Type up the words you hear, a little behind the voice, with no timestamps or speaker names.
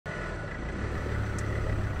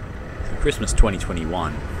Christmas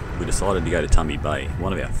 2021, we decided to go to Tumby Bay,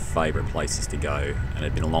 one of our favourite places to go, and it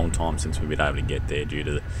had been a long time since we've been able to get there due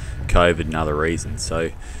to COVID and other reasons.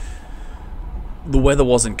 So the weather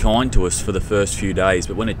wasn't kind to us for the first few days,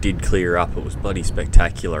 but when it did clear up, it was bloody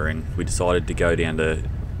spectacular, and we decided to go down to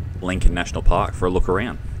Lincoln National Park for a look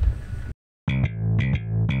around.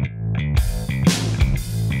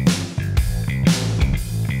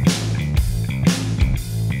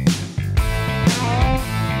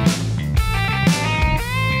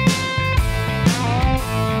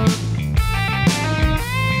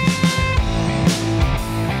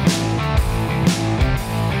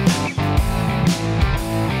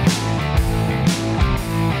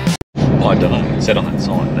 I don't know, it said on that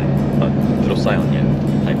sign there, but it'll say on your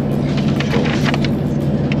paperwork, sure.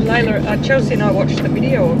 Layla, Chelsea and I watched the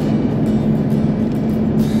video of...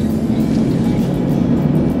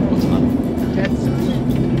 What's that? That's...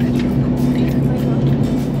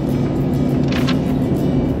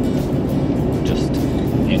 Just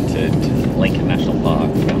entered Lincoln National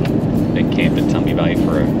Park. Been camped at Tumby Bay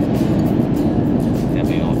for how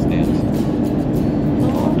many nights now?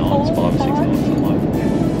 5 nights, 5 or 6 nights, something like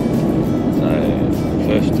that. So,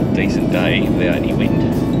 first decent day without any wind.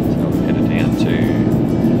 So we're headed down to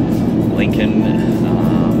Lincoln,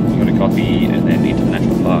 we got a coffee, and then into the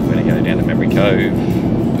National Park. We're going to go down to Memory Cove.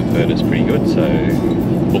 We've heard it's pretty good, so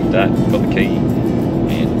booked that, got the key,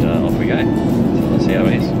 and off we go. So let's see how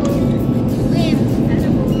it is.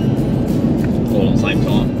 All at the same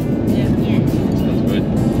time? Yeah. Sounds good.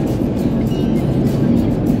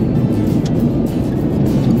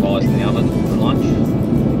 Some pies in the oven for lunch.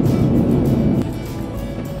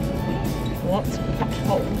 Lots of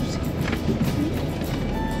potholes.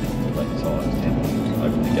 Let the tires down.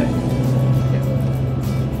 Open the gate.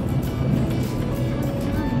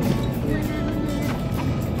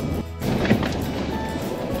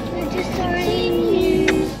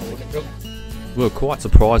 We were quite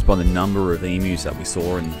surprised by the number of emus that we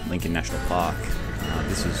saw in Lincoln National Park.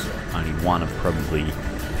 This was only one of probably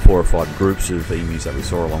 4 or 5 groups of emus that we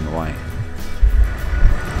saw along the way.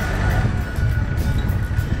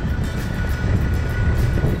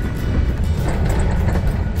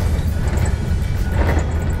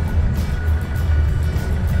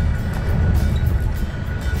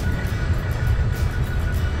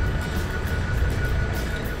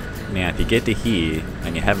 Now, if you get to here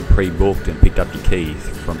and you haven't pre-booked and picked up your keys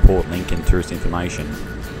from Port Lincoln Tourist Information,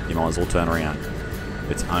 you might as well turn around.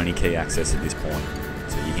 It's only key access at this point.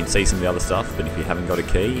 So you can see some of the other stuff, but if you haven't got a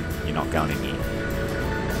key, you're not going in here.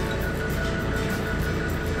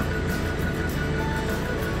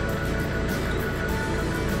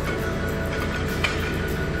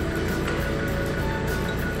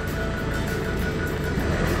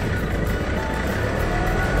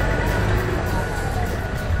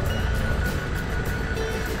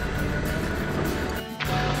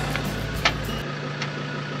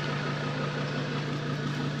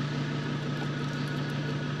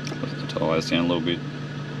 Tyres down a little bit.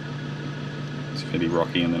 It's fairly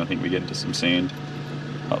rocky, and then I think we get into some sand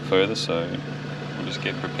up further, so we'll just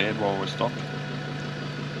get prepared while we're stopped.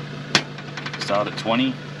 Start at 20,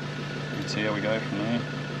 you can see how we go from there.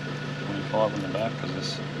 25 on the back because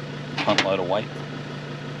this front load of weight.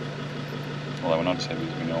 Although we're not as heavy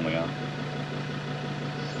as we normally are.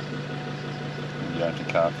 You don't have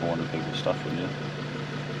to cart 400 people's stuff with you.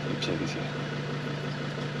 Big checkers here.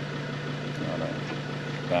 Righto.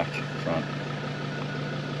 Back, front,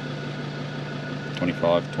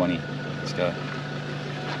 25, 20, let's go.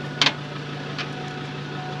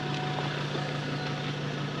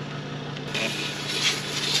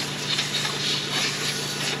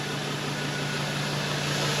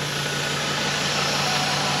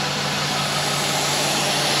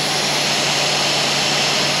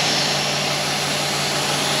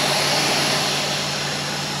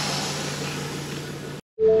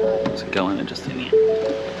 So go in and just in here.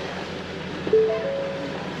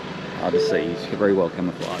 Hard to see, it's very well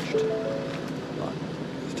camouflaged, but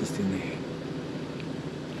it's just in there.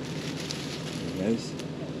 There he goes.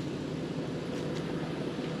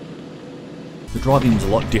 The driving was a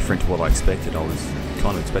lot different to what I expected. I was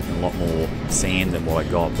kind of expecting a lot more sand than what I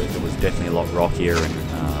got, but it was definitely a lot rockier and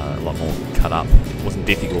a lot more cut up. It wasn't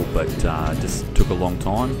difficult, but just took a long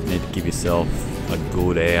time. You need to give yourself a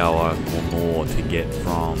good hour or more to get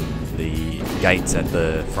from the gates at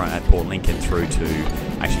the front at Port Lincoln through to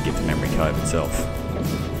actually get to Memory Cove itself.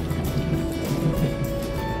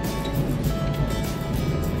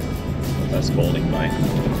 That's Spalding Bay.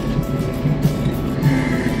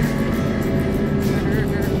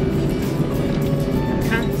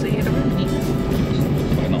 Can't see it on here.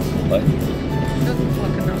 Looks like a nice little bay. Doesn't look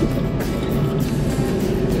like a nice little bay.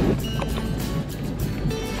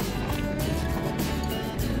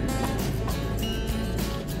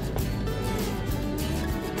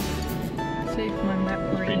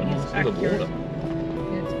 Look at the water.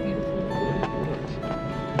 Yeah, it's beautiful.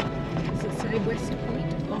 Does it say West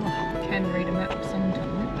Point? Oh, I can read a map sometimes.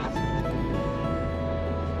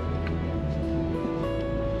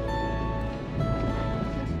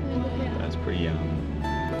 That's pretty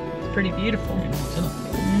It's pretty beautiful. nice, isn't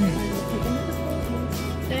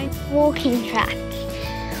it? Walking track.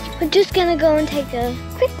 We're just gonna go and take a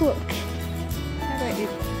quick look. How about you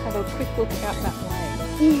have a quick look out that way?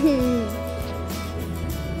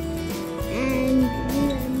 And we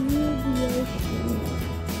are near the ocean.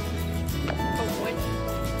 Oh, wait.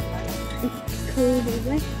 It's called the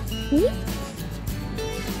West Point.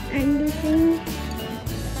 And the thing,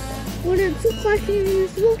 what it looks like in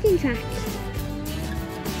this walking track.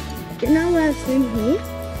 There's nowhere else in here.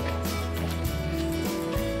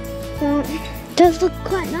 But it does look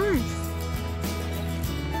quite nice.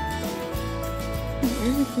 And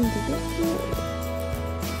everything to get through.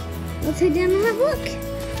 Let's head down and have a look.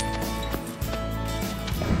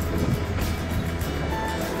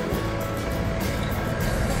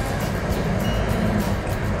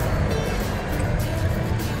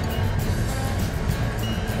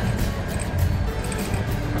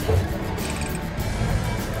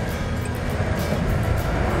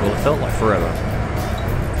 Well, it felt like forever.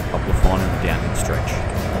 Up we're finding the downhill stretch.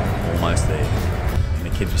 Almost there. And the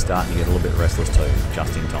kids were starting to get a little bit restless too,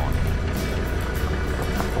 just in time.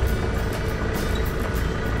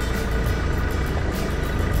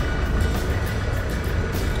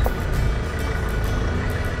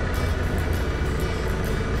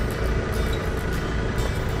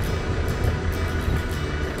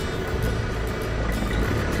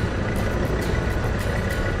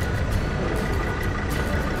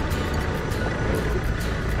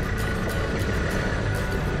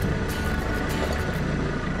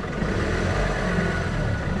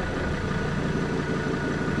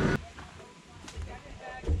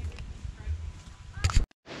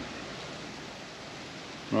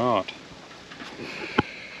 Right,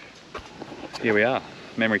 here we are,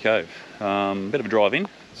 Memory Cove. Bit of a drive in,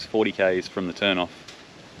 it's 40 k's from the turn off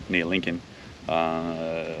near Lincoln.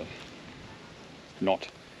 Not,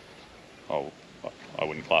 oh, I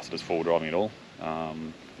wouldn't class it as full driving at all.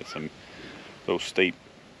 There's some little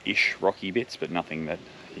steep-ish rocky bits, but nothing that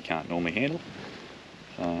you can't normally handle.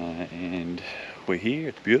 And we're here,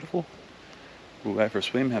 it's beautiful. We'll go for a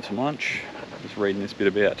swim, have some lunch. Just reading this bit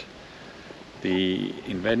about the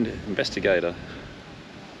investigator,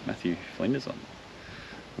 Matthew Flinders.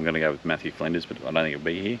 I'm going to go with Matthew Flinders, but I don't think he'll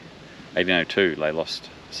be here. 1802, they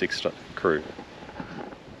lost 6 crew.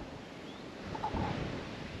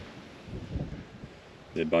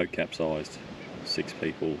 Their boat capsized, 6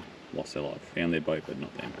 people lost their life. Found their boat, but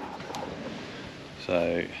not them.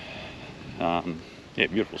 So, yeah,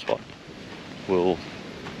 beautiful spot. We'll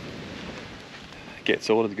get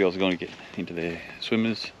sorted. The girls are going to get into their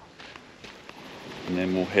swimmers. And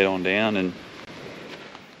then we'll head on down and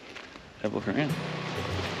have a look around.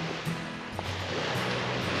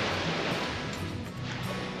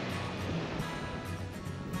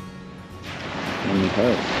 Memory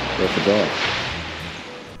Cove, go for dive.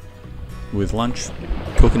 With lunch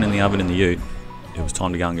cooking in the oven in the ute, it was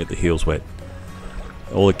time to go and get the heels wet.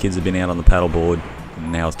 All the kids have been out on the paddleboard,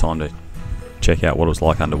 and now it's time to check out what it was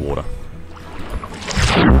like underwater.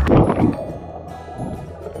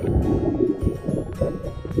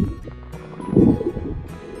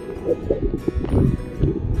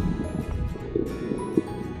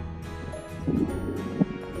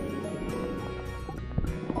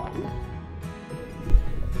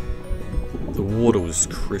 The water was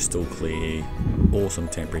crystal clear, awesome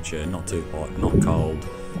temperature, not too hot, not cold,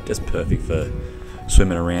 just perfect for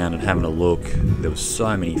swimming around and having a look. There was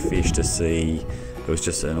so many fish to see. It was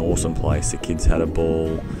just an awesome place. The kids had a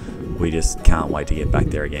ball. We just can't wait to get back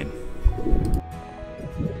there again.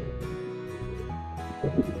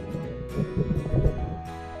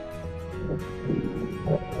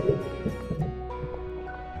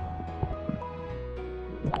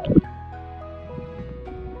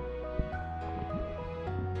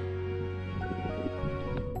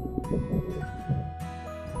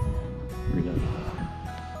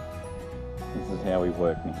 This is how we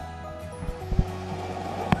work now.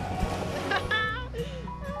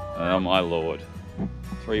 Oh my lord.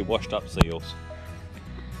 3 washed up seals.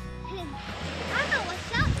 When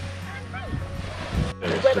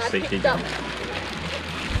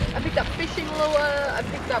I picked up fishing lure, I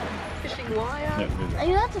picked up fishing wire. Are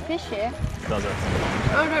you allowed to fish here? Does it?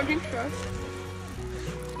 I don't think so.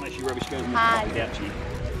 Makes you rubbish goes in the Hi. couch here.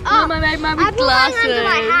 Oh, Mum, I made mine I with put mine under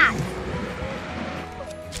my glasses. hat.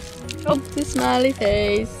 Oh, the smiley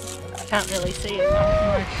face. I can't really see it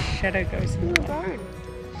now. My shadow goes in the bone.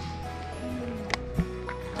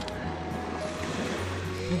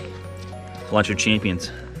 Lunch of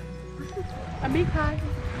champions. A meat pie.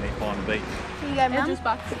 Meat pie on the beach. Here you go, Mum. Edge's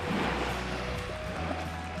box.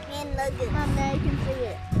 And nuggets. Mum, now you can see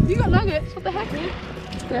it. You got nuggets? What the heck, man?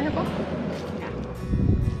 Can I have one?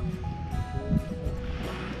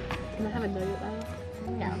 Can I have a nugget, though?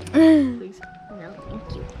 No. Please. No,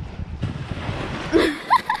 thank you.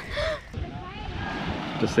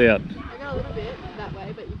 Just out. I got a little bit that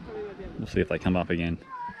way, but you probably won't be able to. We'll see if they come up again.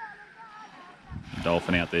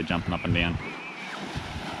 Dolphin out there jumping up and down.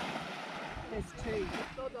 There's two.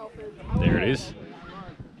 Dolphins. There it is.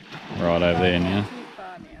 Right over there now. Too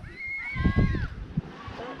far now.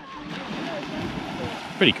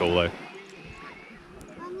 Pretty cool though.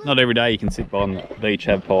 Not every day you can sit by on the beach,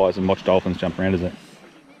 have pies and watch dolphins jump around, is it?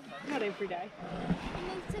 Not every day.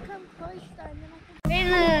 We're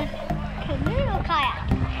in a canoe or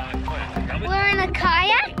kayak? We're in a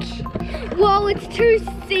kayak. Well, it's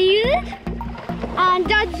two-seated. And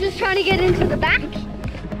Dad's just trying to get into the back.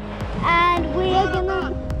 And we are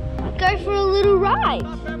gonna go for a little ride.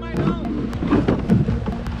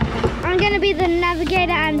 I'm gonna be the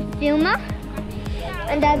navigator and filmer.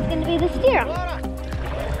 And Dad's gonna be the steerer.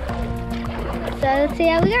 So let's see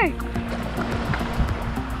how we go.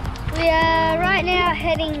 We are right now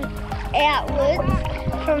heading outwards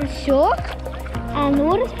from shore. And the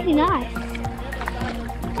water's pretty nice.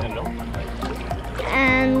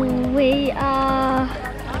 And we are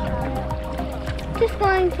just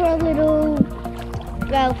going for a little,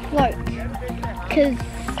 well, float, because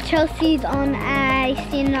Chelsea's on a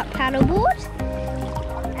stand-up paddleboard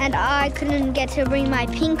and I couldn't get to bring my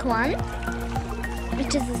pink one,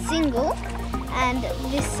 which is a single, and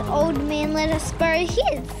this old man let us borrow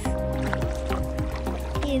his.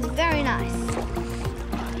 He is very nice.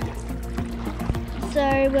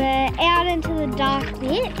 So we're out into the dark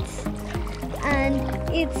bit. And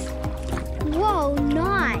it's, whoa,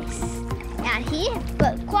 nice out here,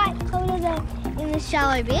 but quite colder than in the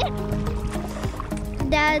shallow bit.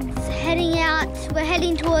 Dad's heading out, we're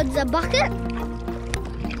heading towards a bucket,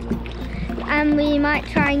 and we might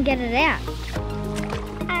try and get it out.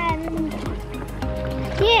 And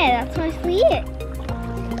yeah, that's mostly it.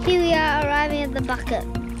 Here we are arriving at the bucket.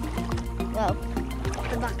 Well,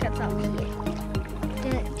 the bucket's up here.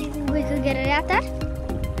 Do you think we could get it out, Dad?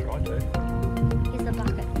 The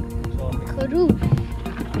bucket. Karoo.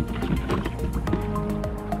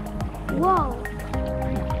 Whoa.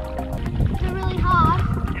 It's really hard.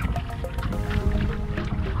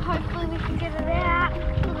 Hopefully we can get it out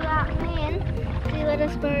without man. Do you let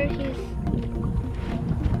us borrow his?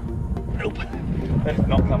 Nope. That's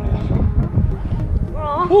not coming out.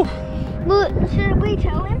 Oh. Well, should we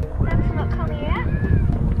tell him that's not coming out?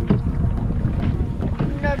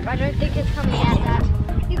 Nope, I don't think it's coming out, Dad.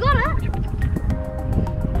 You got it?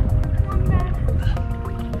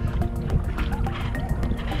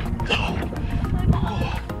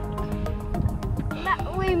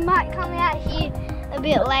 We might come out here a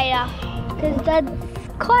bit later because Dad's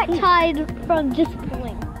quite tired from just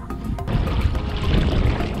pulling.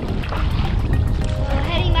 We're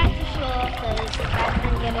heading back to shore because Dad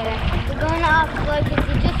can get it out. We're going to ask Flo if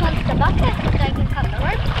he just wants the bucket so he can cut the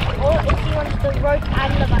rope, or if he wants the rope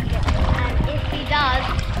and the bucket. And if he does,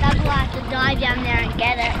 Dad will have to dive down there and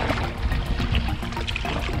get it.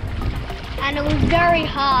 And it was very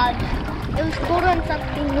hard. It was caught on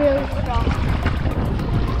something really strong.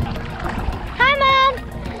 Hi, Mom!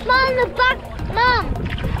 Mom, the Mom!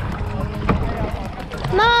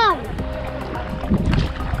 Mom!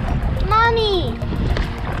 Mommy!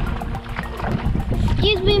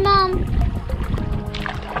 Excuse me, Mom.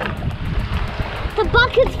 The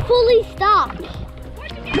bucket's fully stuck.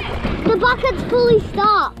 The bucket's fully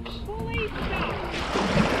stuck.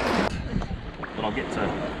 But I'll get to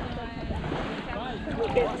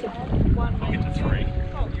We'll get to one. I'll get to three.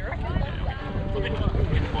 Oh, you reckon? I'll get to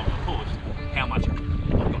one, of course. How much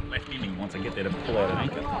I've got left in me once I get there to pull out an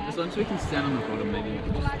anchor. As long as we can stand on the bottom, maybe we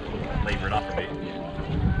can just Lever it up a bit.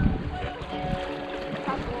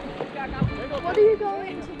 What are you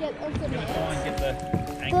going to get us in Try and get the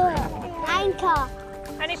The anchor. anchor.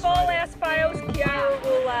 And if all else fails, Kiara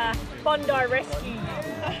will Bondi rescue you.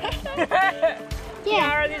 Yeah.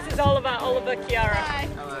 Kiara, this is Oliver. Oliver, Kiara. Hi.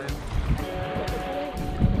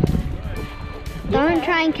 Don't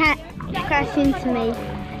try and crash into me.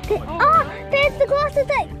 Oh, there's the glasses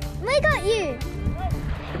that we got you.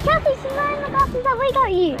 Kathy, she's wearing the glasses that we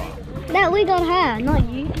got you. That we got her, not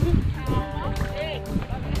you.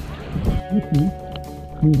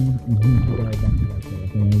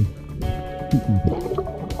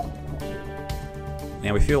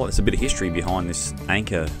 Now we feel like there's a bit of history behind this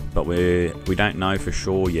anchor, but we don't know for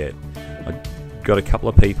sure yet. got a couple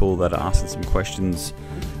of people that are asking some questions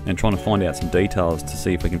and trying to find out some details to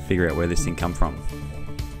see if we can figure out where this thing come from.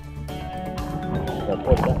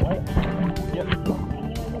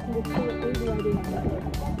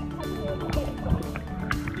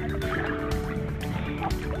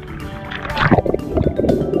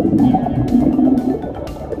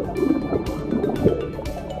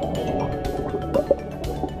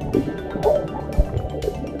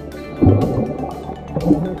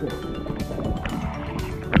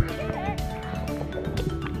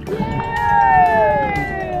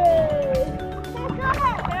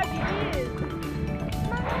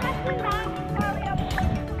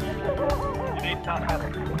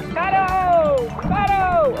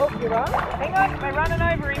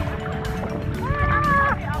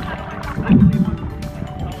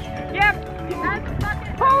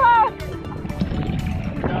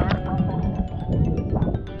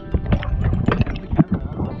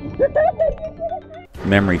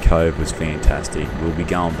 Memory Cove was fantastic. We'll be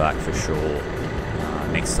going back for sure.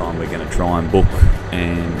 Next time we're going to try and book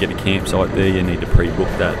and get a campsite there. You need to pre-book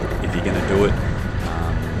that if you're going to do it.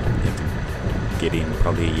 You have to get in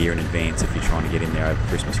probably a year in advance if you're trying to get in there over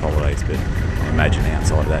Christmas holidays, but I imagine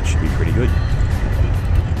outside of that should be pretty good.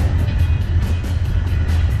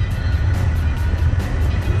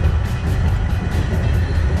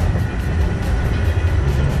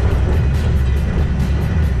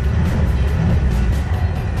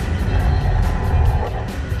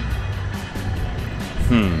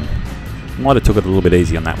 Might have took it a little bit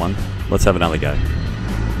easy on that one. Let's have another go.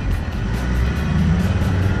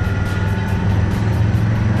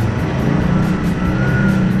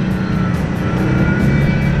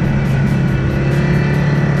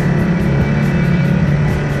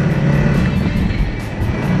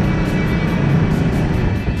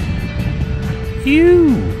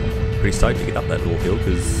 Phew! Pretty stoked to get up that little hill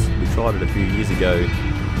because we tried it a few years ago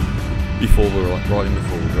before we were right into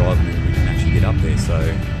full drive and then we didn't actually get up there,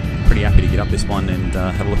 so pretty happy to get up this one and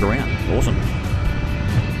have a look around. Awesome.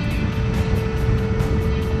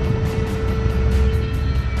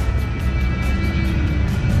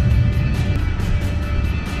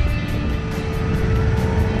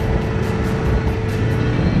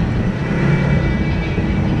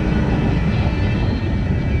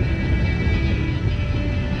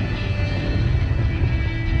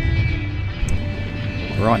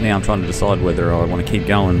 Right now I'm trying to decide whether I want to keep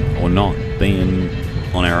going or not. Being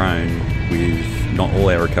on our own with not all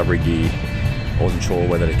our recovery gear, I wasn't sure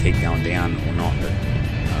whether to keep going down or not, but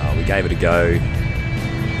we gave it a go and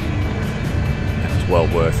it was well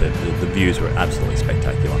worth it. The views were absolutely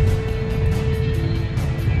spectacular.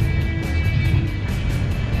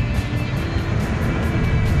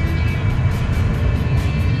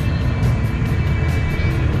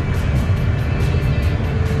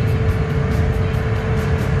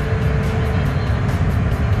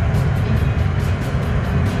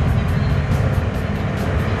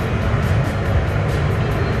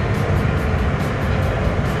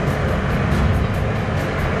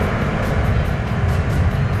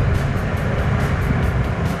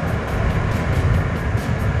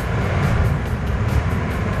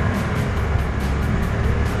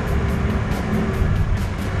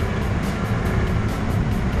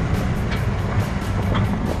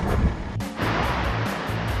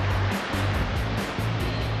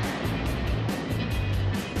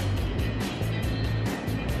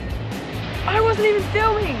 I wasn't even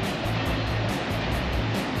filming!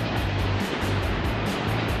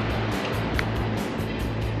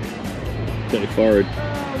 Go forward.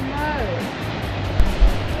 Oh no!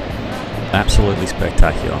 Absolutely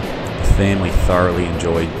spectacular. The family thoroughly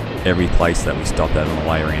enjoyed every place that we stopped at on the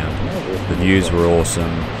way around. The views were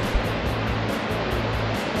awesome.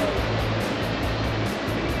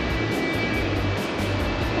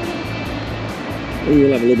 We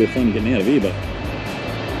will have a little bit of fun getting out of here, but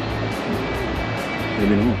it'll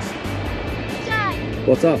be nice. Dad,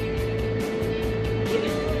 What's up?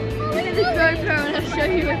 Look at the GoPro and I'll show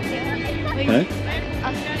you Huh?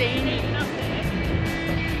 us standing.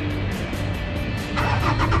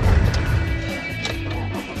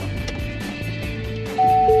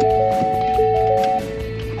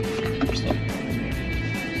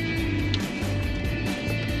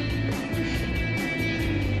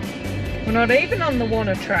 We're not even on the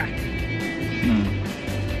water track.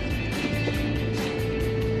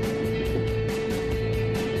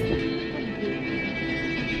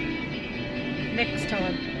 Next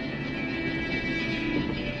time.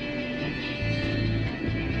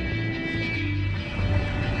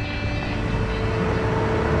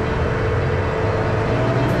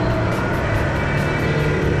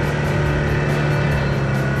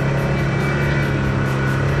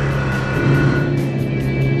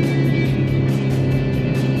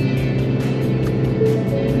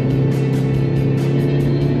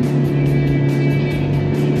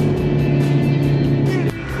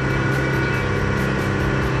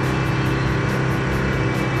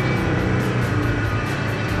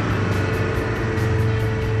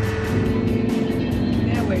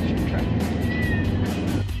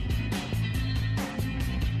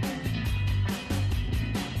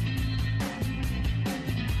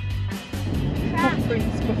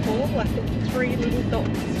 footprints before, like 3 little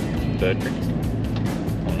dots. Bird prints.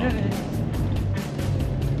 Or not.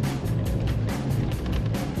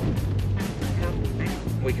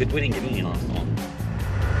 We didn't get any last time.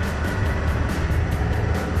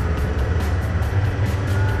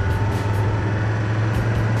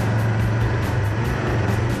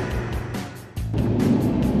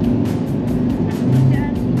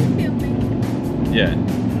 Yeah.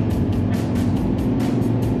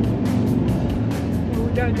 Where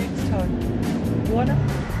we go next time? Water?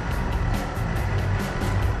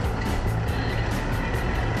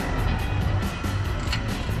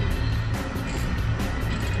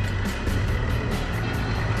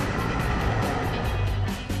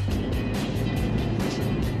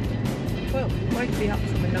 Well, might be up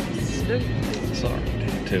from another snoop. Sorry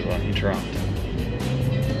to interrupt.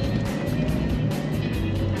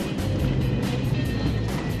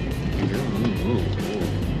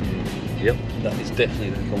 Yep, that is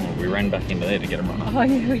definitely the corner. We ran back into there to get them running. Oh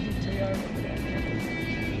yeah, we did too. I remember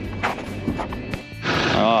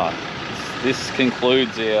that. Alright, this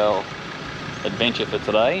concludes our adventure for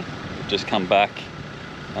today. We've just come back,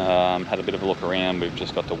 had a bit of a look around. We've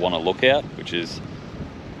just got to Wanna Lookout, which is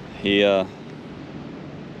here.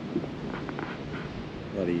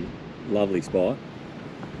 Bloody lovely spot.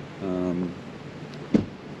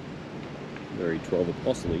 Very 12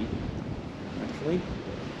 apostly actually,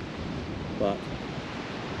 but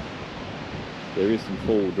there is some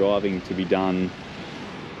full driving to be done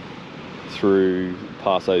through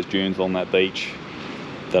past those dunes along that beach.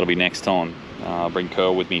 That'll be next time. I'll bring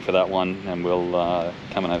Curl with me for that one, and we'll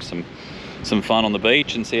come and have some fun on the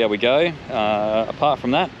beach and see how we go. Apart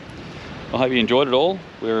from that, I hope you enjoyed it all.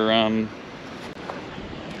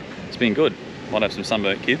 It's been good. Might have some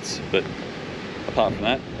sunburnt kids, but apart from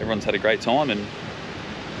that, everyone's had a great time and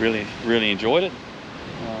really enjoyed it.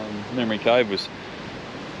 Memory Cove was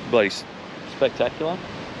bloody spectacular.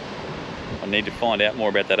 I need to find out more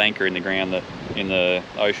about that anchor in the ground, that in the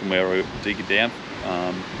ocean where we dig it down.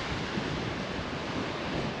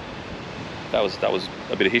 That was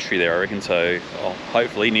a bit of history there, I reckon. So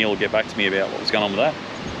hopefully Neil will get back to me about what was going on with that,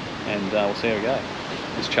 and we'll see how we go.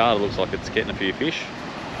 This charter looks like it's getting a few fish.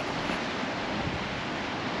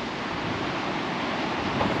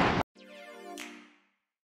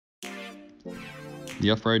 The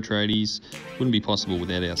Off-Road Tradies wouldn't be possible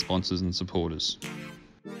without our sponsors and supporters.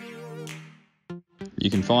 You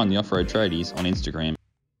can find the Off-Road Tradies on Instagram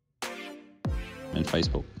and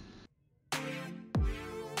Facebook.